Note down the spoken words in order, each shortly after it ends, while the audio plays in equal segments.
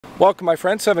Welcome my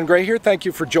friends, Evan Gray here. Thank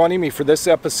you for joining me for this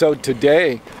episode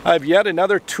today. I have yet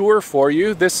another tour for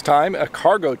you, this time a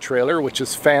cargo trailer, which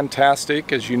is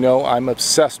fantastic. As you know, I'm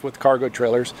obsessed with cargo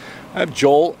trailers. I have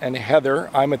Joel and Heather.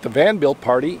 I'm at the Van Build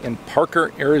party in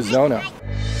Parker, Arizona.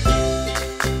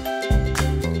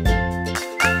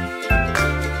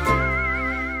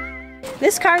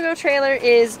 This cargo trailer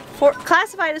is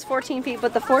classified as 14 feet,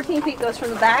 but the 14 feet goes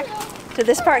from the back to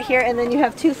this part here, and then you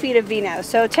have 2 feet of V-nose.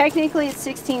 So technically it's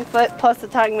 16 foot plus the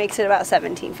tongue makes it about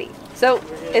 17 feet. So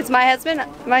it's my husband,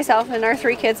 myself, and our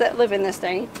 3 kids that live in this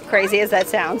thing. Crazy as that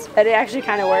sounds, but it actually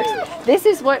kind of works. This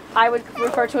is what I would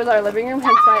refer to as our living room,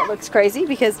 hence why it looks crazy,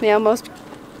 because you know most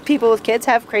people with kids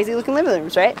have crazy looking living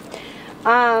rooms, right?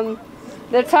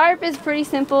 The tarp is pretty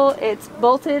simple. It's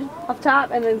bolted up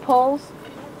top and then pulls,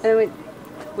 and then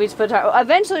we just put a tarp.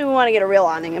 Eventually we want to get a real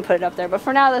awning and put it up there, but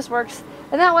for now this works.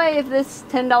 And that way, if this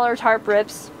 $10 tarp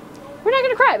rips, we're not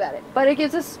going to cry about it. But it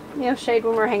gives us, you know, shade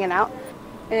when we're hanging out.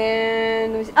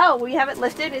 And, oh, we have it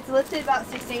lifted. It's lifted about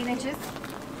 6 to 8 inches.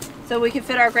 So we can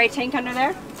fit our gray tank under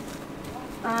there.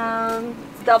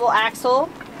 It's double axle.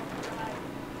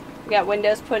 We got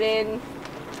windows put in.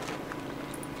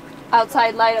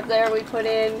 Outside light up there we put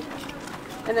in.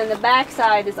 And then the back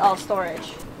side is all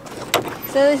storage.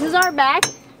 So this is our back.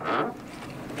 Kind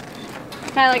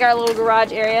of like our little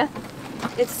garage area.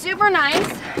 It's super nice.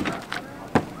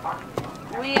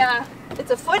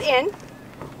 It's a foot in,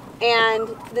 and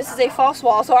this is a false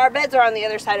wall, so our beds are on the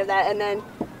other side of that, and then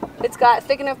it's got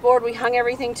thick enough board, we hung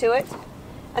everything to it.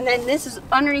 And then this is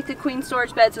underneath the queen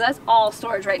storage bed, so that's all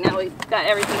storage right now. We've got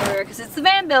everything over here because it's the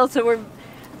van build, so we're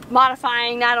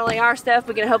modifying not only our stuff,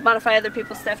 we're going to help modify other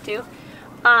people's stuff too.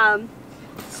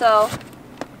 So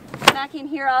back in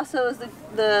here also is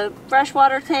the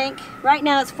freshwater tank. Right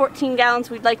now it's 14 gallons.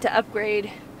 We'd like to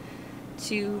upgrade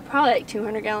to probably like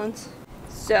 200 gallons.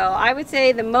 So I would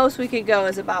say the most we could go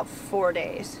is about 4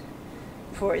 days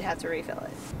before we'd have to refill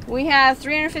it. We have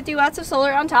 350 watts of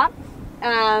solar on top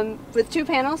with 2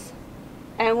 panels.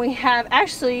 And we have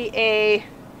actually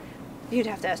you'd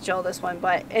have to ask Joel this one,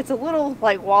 but it's a little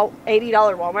like $80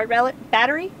 Walmart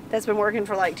battery that's been working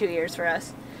for like 2 years for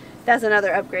us. That's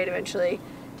another upgrade eventually,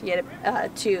 to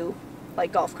get 2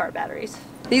 like golf cart batteries.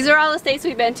 These are all the states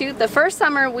we've been to. The first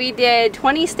summer we did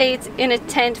 20 states in a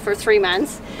tent for 3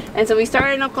 months, and so we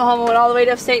started in Oklahoma, went all the way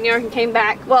to upstate New York and came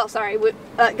back. Well, sorry, we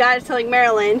got us to like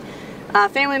Maryland.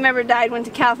 Family member died, went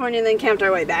to California, and then camped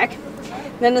our way back.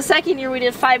 Then the second year we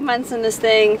did 5 months in this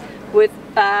thing with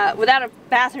without a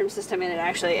bathroom system in it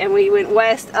actually, and we went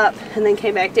west up and then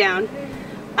came back down.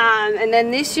 And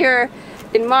then this year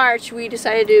in March we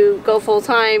decided to go full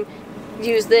time,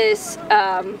 use this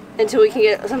until we can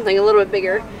get something a little bit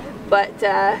bigger. But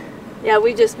yeah,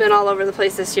 we've just been all over the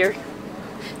place this year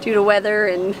due to weather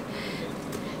and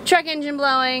truck engine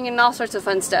blowing and all sorts of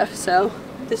fun stuff. So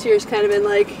this year's kind of been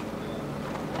like,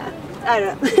 I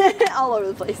don't know, all over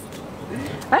the place.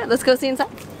 Alright, let's go see inside.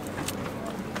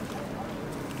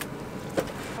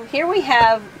 Here we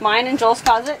have mine and Joel's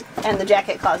closet and the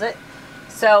jacket closet.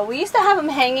 So we used to have them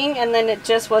hanging and then it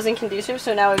just wasn't conducive,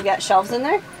 so now we've got shelves in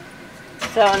there.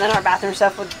 So, and then our bathroom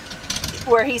stuff,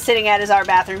 where he's sitting at is our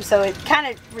bathroom, so it kind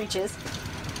of reaches.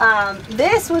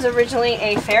 This was originally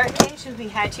a ferret cage, because we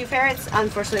had 2 ferrets.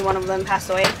 Unfortunately, one of them passed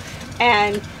away.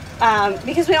 And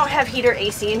because we don't have heat or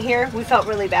AC in here, we felt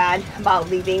really bad about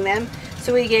leaving them.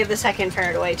 So we gave the second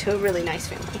ferret away to a really nice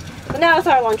family. But now it's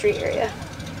our laundry area.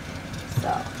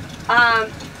 So,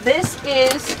 this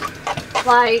is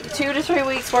like 2 to 3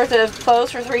 weeks worth of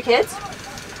clothes for 3 kids.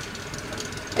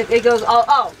 It goes all,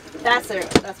 oh, that's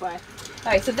why.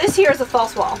 Alright, so this here is a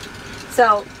false wall.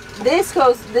 So this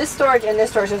storage and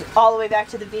this storage goes all the way back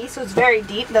to the V, so it's very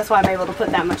deep. That's why I'm able to put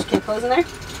that much kid clothes in there.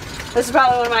 This is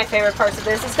probably one of my favorite parts of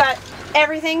this. It's got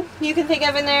everything you can think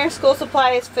of in there. School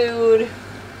supplies, food,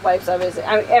 wipes, obviously,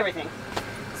 I mean, everything.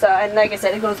 So, and like I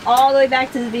said, it goes all the way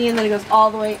back to the V and then it goes all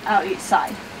the way out each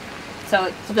side. So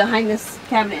it's behind this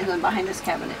cabinet and then behind this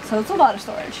cabinet. So it's a lot of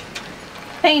storage.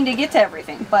 Pain to get to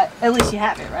everything, but at least you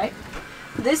have it, right?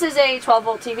 This is a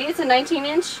 12-volt TV. It's a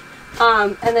 19-inch.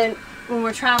 And then when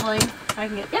we're traveling, I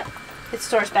can get, yep, it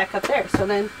stores back up there. So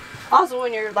then also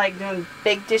when you're like doing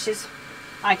big dishes,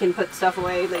 I can put stuff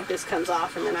away, like this comes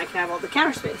off, and then I can have all the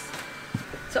counter space.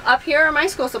 So up here are my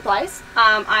school supplies.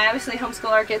 I obviously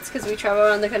homeschool our kids because we travel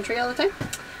around the country all the time.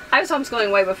 I was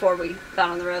homeschooling way before we got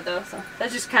on the road though, so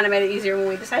that just kind of made it easier when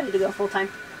we decided to go full time.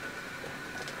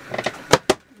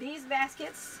 These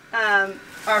baskets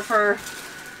are for,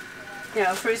 you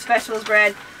know, fruits, vegetables,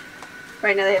 bread.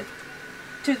 Right now they have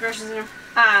toothbrushes in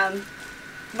them.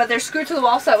 But they're screwed to the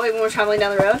wall so that way when we're traveling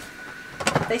down the road,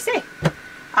 they stay.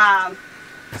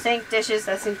 Sink, dishes,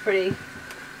 that seems pretty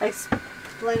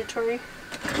explanatory.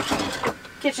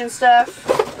 Kitchen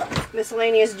stuff,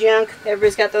 miscellaneous junk.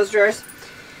 Everybody's got those drawers.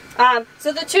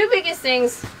 So the two biggest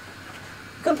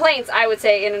complaints I would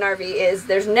say in an RV is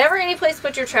there's never any place to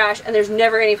put your trash and there's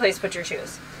never any place to put your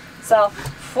shoes. So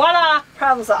voila,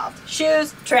 problem solved.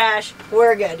 Shoes, trash,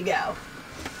 we're good to go.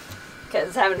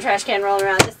 Because having a trash can rolling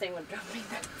around, this thing would drive me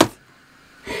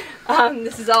nuts.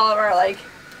 This is all of our like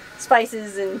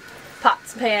spices and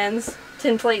pots, pans,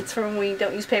 tin plates from when we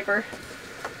don't use paper.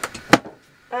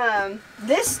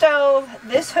 This stove,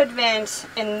 this hood vent,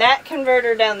 and that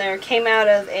converter down there came out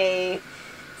of a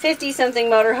 50-something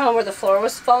motorhome where the floor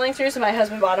was falling through, so my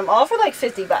husband bought them all for like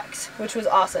 50 bucks, which was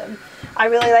awesome. I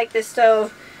really like this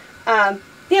stove. The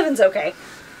oven's okay.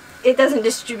 It doesn't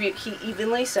distribute heat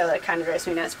evenly, so that kind of drives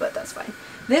me nuts, but that's fine.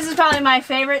 This is probably my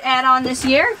favorite add-on this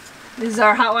year. This is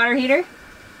our hot water heater.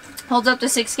 Holds up to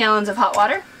 6 gallons of hot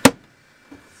water.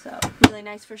 So, really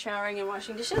nice for showering and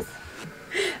washing dishes.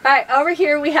 Alright, over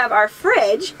here we have our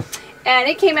fridge. And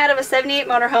it came out of a 78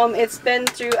 motorhome. It's been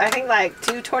through, I think, like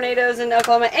 2 tornadoes in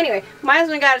Oklahoma. Anyway, my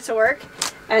husband got it to work.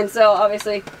 And so,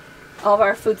 obviously, all of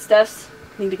our foodstuffs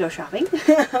need to go shopping.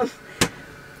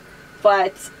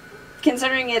 But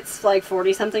considering it's like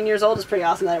 40-something years old, it's pretty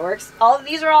awesome that it works.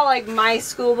 These are all like my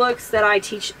school books that I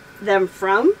teach them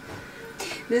from.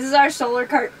 This is our solar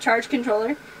charge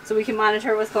controller, so we can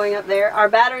monitor what's going up there. Our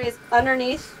battery is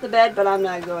underneath the bed, but I'm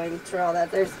not going through all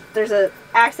that. There's a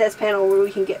access panel where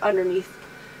we can get underneath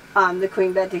the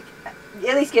queen bed to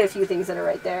at least get a few things that are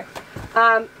right there.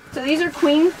 So these are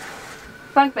queen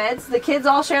bunk beds. The kids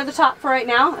all share the top for right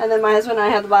now, and then my husband and I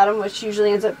have the bottom, which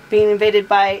usually ends up being invaded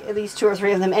by at least 2 or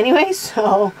 3 of them anyway.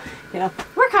 So, you know,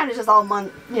 we're kind of just all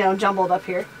jumbled up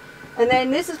here. And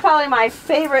then this is probably my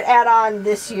favorite add-on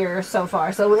this year so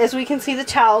far. So as we can see the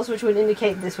towels, which would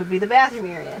indicate this would be the bathroom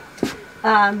area.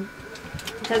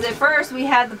 Because at first we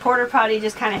had the porta potty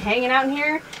just kind of hanging out in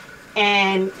here.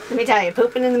 And let me tell you,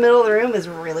 pooping in the middle of the room is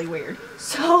really weird.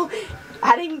 So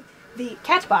adding the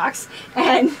catch box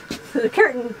and the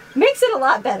curtain makes it a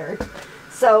lot better.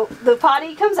 So the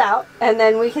potty comes out, and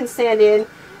then we can stand in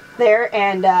there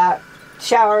and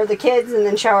shower the kids and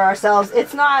then shower ourselves.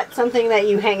 It's not something that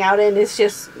you hang out in. It's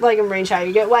just like a marine shower.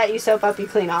 You get wet, you soap up, you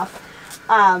clean off.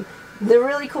 The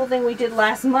really cool thing we did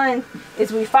last month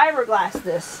is we fiberglassed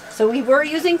this. So we were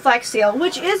using Flex Seal,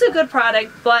 which is a good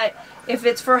product, but if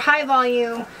it's for high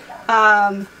volume,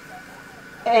 and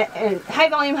high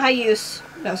volume,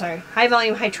 high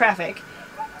volume, high traffic,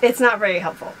 it's not very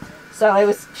helpful. So it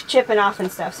was chipping off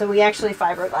and stuff. So we actually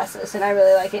fiberglass this, and I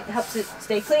really like it. It helps it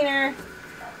stay cleaner,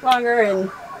 longer,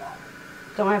 and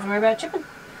don't have to worry about chipping.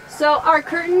 So our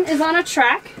curtain is on a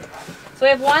track. So we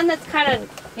have one that's kind of,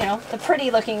 the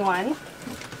pretty looking one.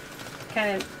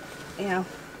 Kind of,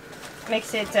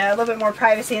 makes it a little bit more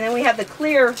privacy. And then we have the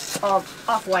clear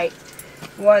off-white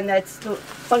one that's the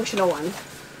functional one.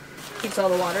 Keeps all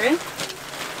the water in.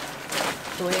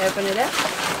 So we open it up.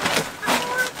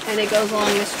 And it goes along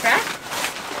this track.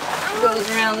 Goes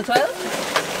around the toilet.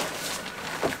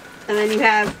 And then you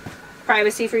have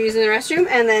privacy for using the restroom,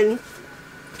 and then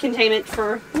containment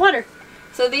for water.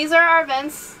 So these are our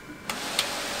vents,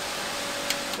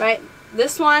 right?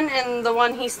 This one and the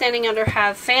one he's standing under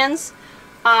have fans.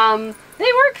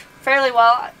 They work fairly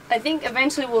well. I think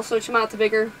eventually we'll switch them out to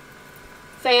bigger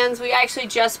fans. We actually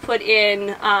just put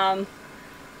in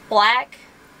black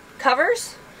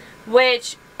covers,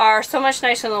 which are so much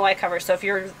nicer than the white covers. So if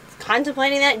you're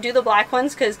contemplating that, do the black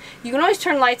ones, because you can always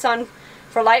turn lights on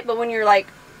for light, but when you're like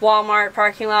Walmart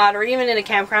parking lot or even in a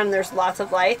campground and there's lots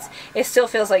of lights, it still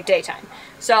feels like daytime.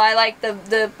 So I like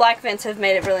the black vents have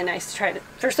made it really nice to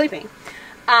for sleeping.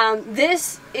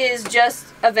 This is just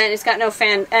a vent. It's got no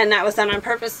fan, and that was done on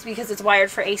purpose because it's wired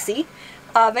for AC.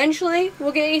 Eventually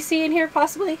we'll get AC in here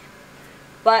possibly,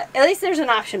 but at least there's an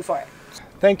option for it.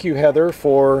 Thank you, Heather,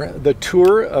 for the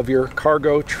tour of your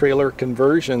cargo trailer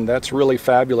conversion. That's really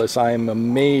fabulous. I am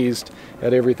amazed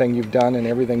at everything you've done and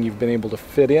everything you've been able to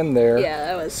fit in there. Yeah,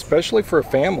 that was... Especially for a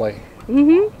family.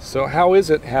 Mm-hmm. So how is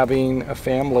it having a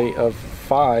family of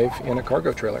 5 in a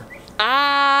cargo trailer?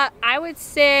 I would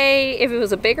say if it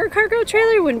was a bigger cargo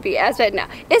trailer, it wouldn't be as bad. No,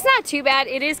 it's not too bad.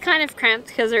 It is kind of cramped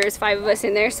because there is 5 of us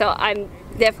in there, so I'm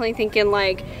definitely thinking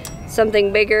like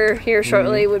something bigger here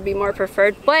shortly would be more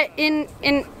preferred. But in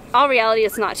all reality,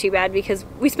 it's not too bad because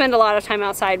we spend a lot of time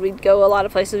outside. We go a lot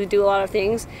of places. We do a lot of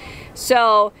things.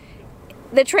 So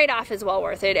the trade-off is well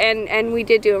worth it. And we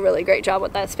did do a really great job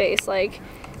with that space. Like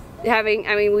having,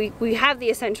 I mean, we have the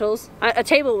essentials. A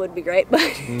table would be great, but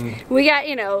we got,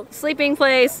 sleeping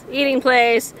place, eating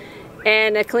place,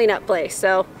 and a cleanup place.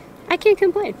 So I can't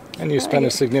complain. And you spend a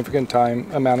significant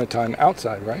amount of time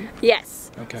outside, right?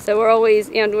 Yes. Okay. So we're always,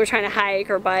 we're trying to hike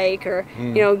or bike or,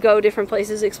 go different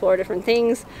places, explore different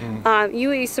things. You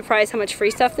would be surprised how much free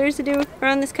stuff there is to do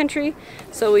around this country.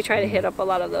 So we try to hit up a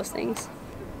lot of those things.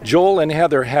 Joel and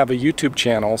Heather have a YouTube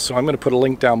channel, so I'm going to put a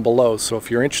link down below. So if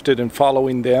you're interested in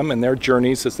following them and their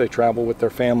journeys as they travel with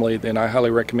their family, then I highly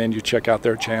recommend you check out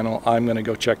their channel. I'm going to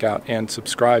go check out and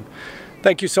subscribe.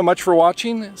 Thank you so much for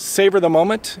watching. Savor the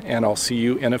moment, and I'll see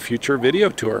you in a future video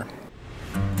tour.